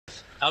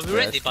Are we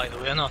ready, by the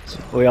way, or not?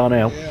 We are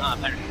now. Yeah. Ah,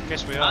 apparently.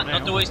 Guess we are now.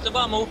 Not to waste the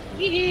ammo.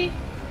 Hee.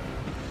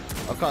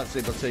 I can't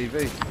see my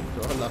TV.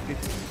 So I'm lucky.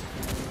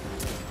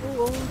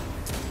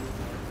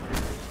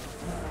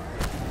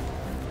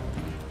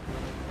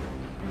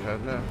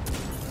 Okay, now.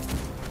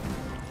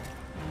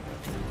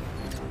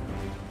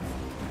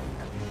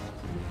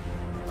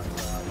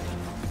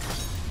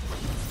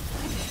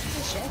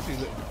 Selfie,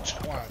 little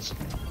twat.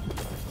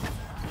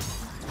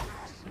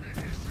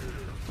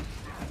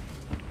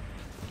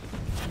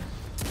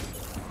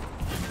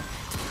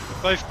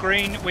 Both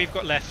green, we've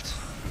got left.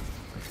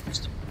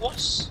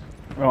 What?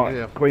 Right,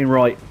 Yeah. green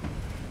right.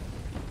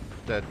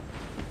 Dead.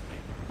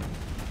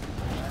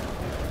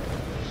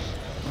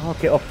 Oh,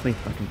 get off me,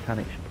 fucking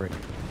panic prick.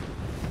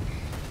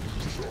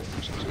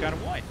 Someone's going to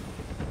white.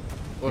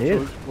 What, It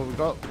so is. what we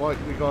got? White,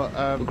 we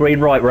got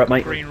Green right, we're up,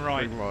 mate. Green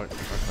right. green right.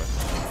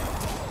 Okay.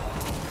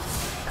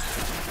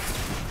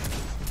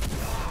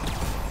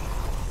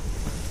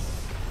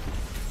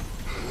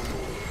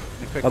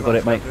 You pick I've got them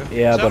it, mate. up,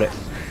 Yeah, I've got So- it.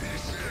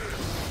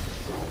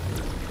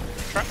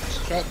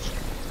 Trapped. Traps.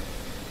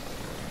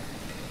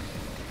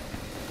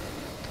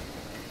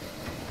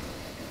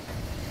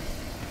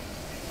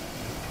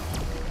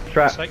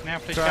 Trap Take now,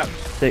 please, Trap.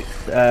 Captain.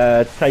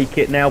 6. Take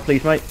it now,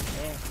 please, mate.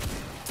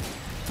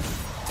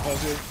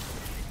 Positive.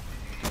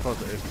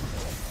 Positive.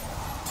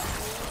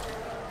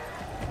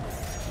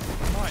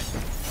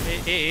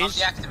 Right. It is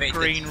deactivated.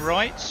 green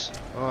right,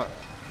 Alright.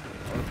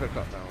 I'm gonna pick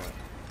up now,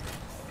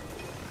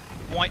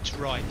 mate. white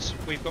right.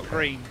 We've got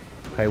green.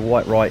 Okay,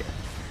 white right.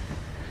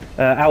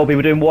 Albie,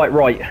 we're doing white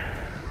right.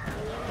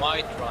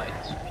 White, right.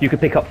 You could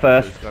pick up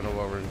first. Who's gonna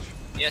orange?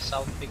 Yes,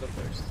 I'll pick up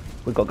first.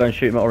 We've got to go and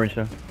shoot him at orange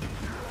now.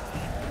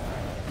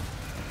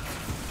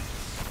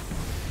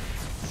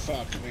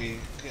 Fuck me.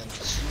 Getting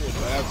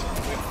slaughtered by Adam.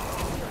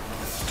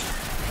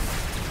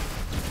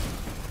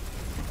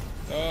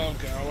 Oh,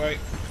 go away.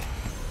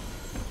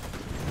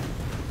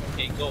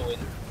 Okay, go in.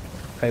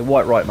 Okay,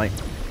 white right, mate.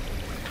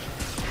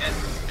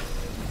 Yes.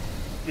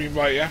 Green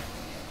right, yeah?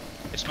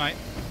 Yes, mate.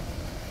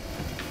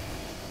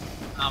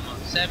 I'm on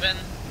 7.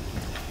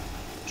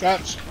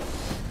 Traps.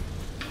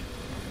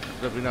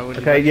 Let me know when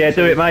Okay, yeah,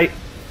 do it, mate.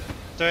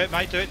 Do it,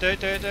 mate. Do it, do it,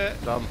 do it, do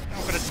it. Done.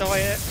 I'm gonna die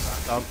it.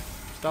 Done.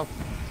 Done.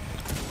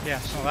 Yeah,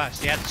 it's not that. It's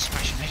the ad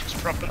smashing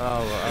this problem. Oh,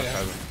 right, Yeah.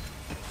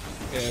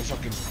 okay. Yeah,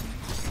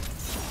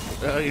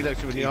 fucking. He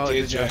looked you in the He eye,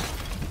 did, did you? yeah.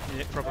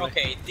 Yeah, probably.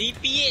 Okay,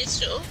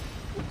 DPS.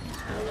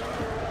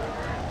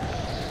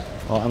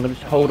 Right, I'm going to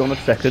just hold on a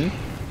second.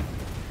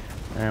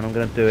 And I'm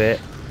going to do it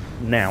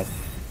now.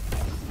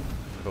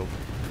 Cool.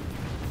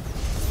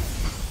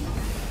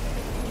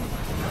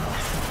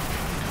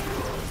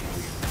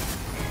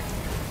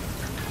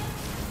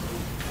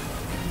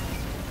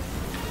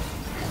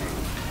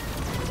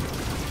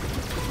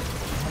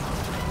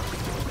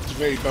 There's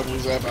very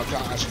bubbles there, but I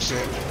can't actually see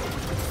it.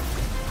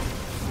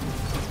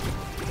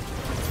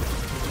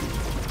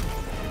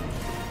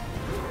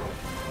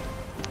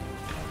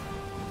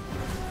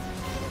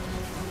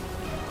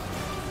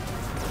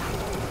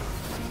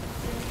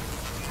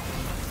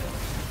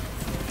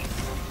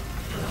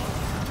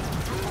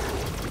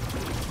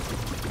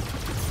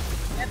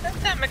 Yeah,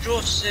 that damage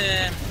was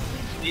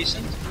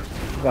decent.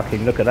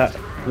 Fucking look at that.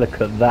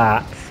 Look at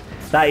that.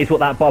 That is what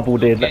that bubble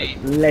did. Okay.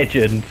 That's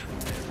legend.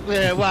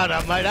 Yeah, well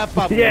done, mate. That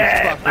bubble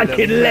Yeah, was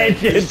fucking amazing.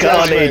 legend,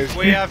 Carnage.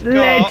 We have got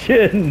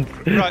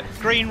Legend. right,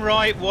 green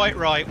right, white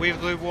right. We've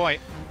blue white.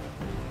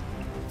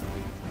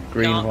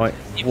 Green Now, right,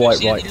 if white you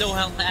see right. any low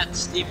health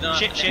ads, leave them.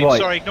 Shit, shit. Right.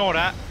 Sorry, ignore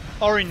that.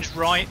 Orange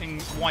right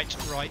and white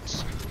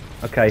right.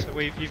 Okay, So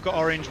you've got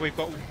orange, we've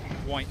got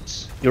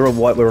white. you're on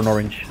white, we're on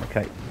orange.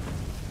 Okay.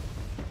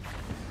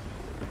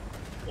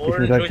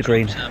 Orange go or to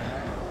green. troops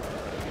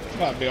have.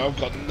 Might be. I've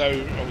got no. Oh,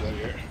 there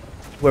you go.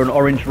 We're on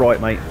orange right,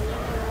 mate.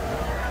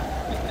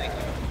 Thank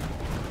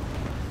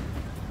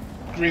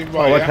you. Green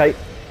right. Oh, yeah? okay.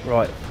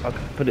 Right, I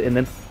can put it in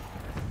then.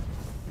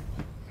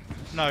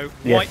 No,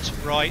 Yes.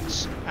 white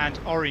right and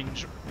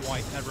orange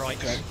white right.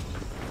 Okay.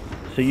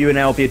 So you and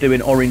Albie are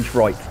doing orange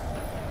right.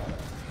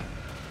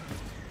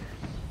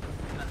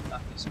 And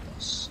that is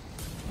plus.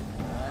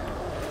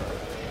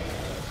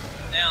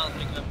 Now I'll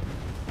pick up.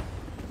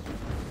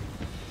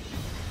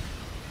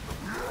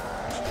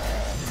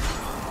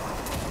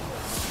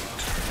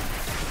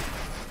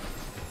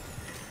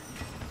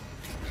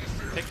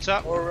 Picked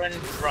up. Orange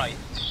right.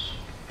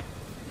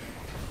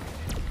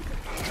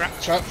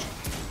 Trap.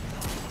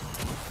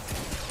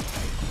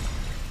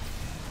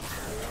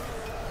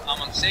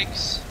 I'm on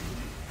 6.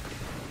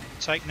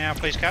 Take now,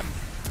 please, Cap.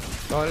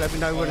 Right, let me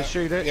know when to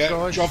shoot it, Yeah,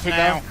 guys. drop it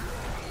now.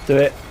 Do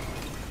it.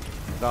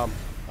 Done.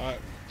 Alright,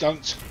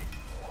 dunked.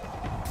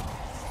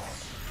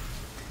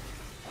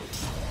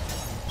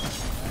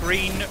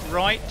 Green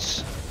right.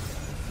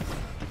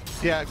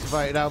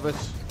 Deactivated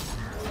Albus.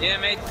 Yeah,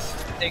 mate.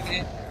 Taking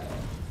it.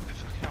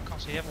 Fucking hell, I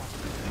can't see everyone.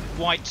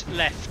 White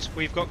left.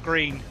 We've got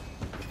green.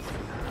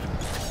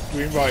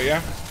 Green right,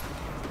 yeah?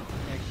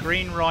 Yeah,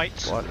 green right.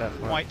 White left,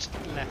 right. White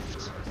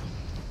left.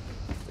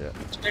 Yeah.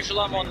 Special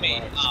arm on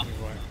me. Ah.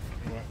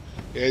 Right.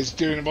 Yeah, he's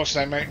doing the boss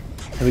now, mate.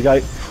 Here we go.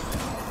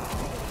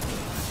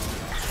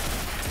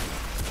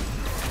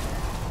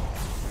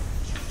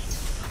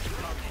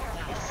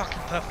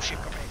 purple ship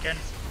got me again.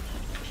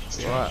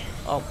 Right,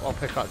 I'll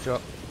pick up Jock.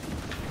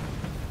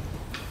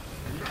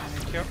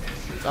 Thank you.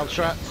 Oh,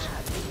 traps.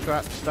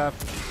 Traps, stab.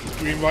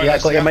 Green right. Yeah, I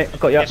left, got you, mate. I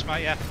got you. Yes,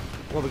 mate, yeah.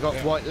 What we got?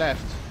 Yeah. White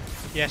left.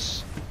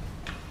 Yes.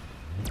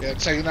 Yeah,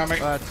 taking that, mate.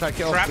 Take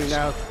it off Traps. me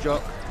now,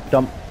 Jock.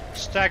 Dump.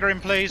 Stagger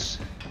him, please.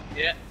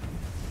 Yeah.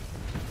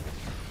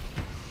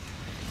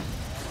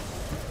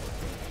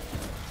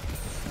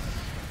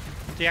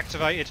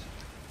 Deactivated.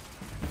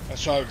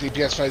 That's right,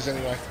 DPS phase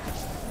anyway.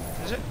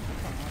 Is it?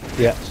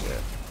 Yeah. So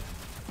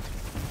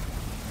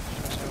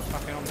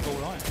fucking on the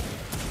ball, aren't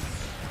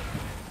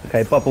you?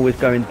 Okay, bubble is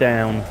going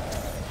down.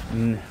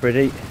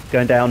 Ready?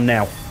 Going down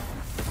now.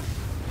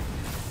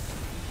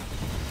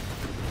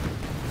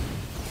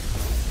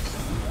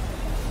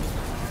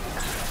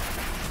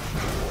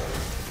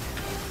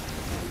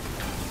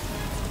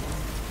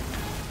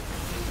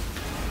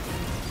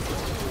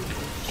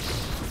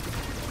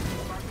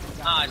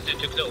 Ah, it's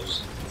too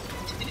close.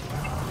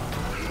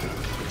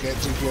 Get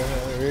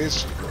DPS, there he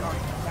is.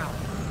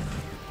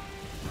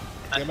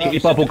 Get him Get out.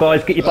 your bubble,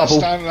 guys. Get your Last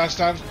bubble. stand, last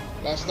stand,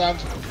 last stand.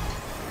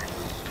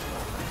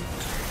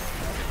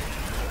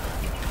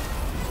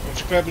 What's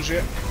your purple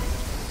shit?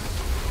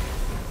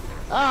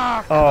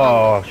 Ah!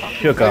 Oh, Get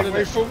sugar.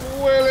 away from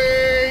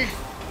Willie!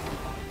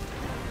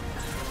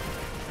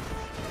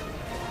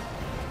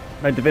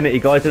 No divinity,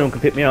 guys. Anyone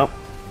can pick me up.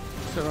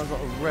 So I've got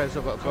a res,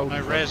 I've got a gold.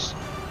 No res.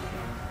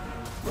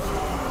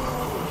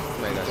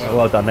 Mate, that's Oh,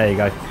 well done. There you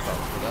go.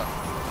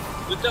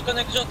 Good luck on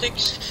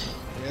exotics.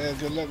 Yeah,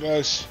 good luck,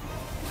 guys.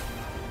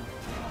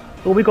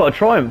 Oh, we got a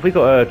triumph. We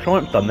got a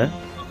triumph done there.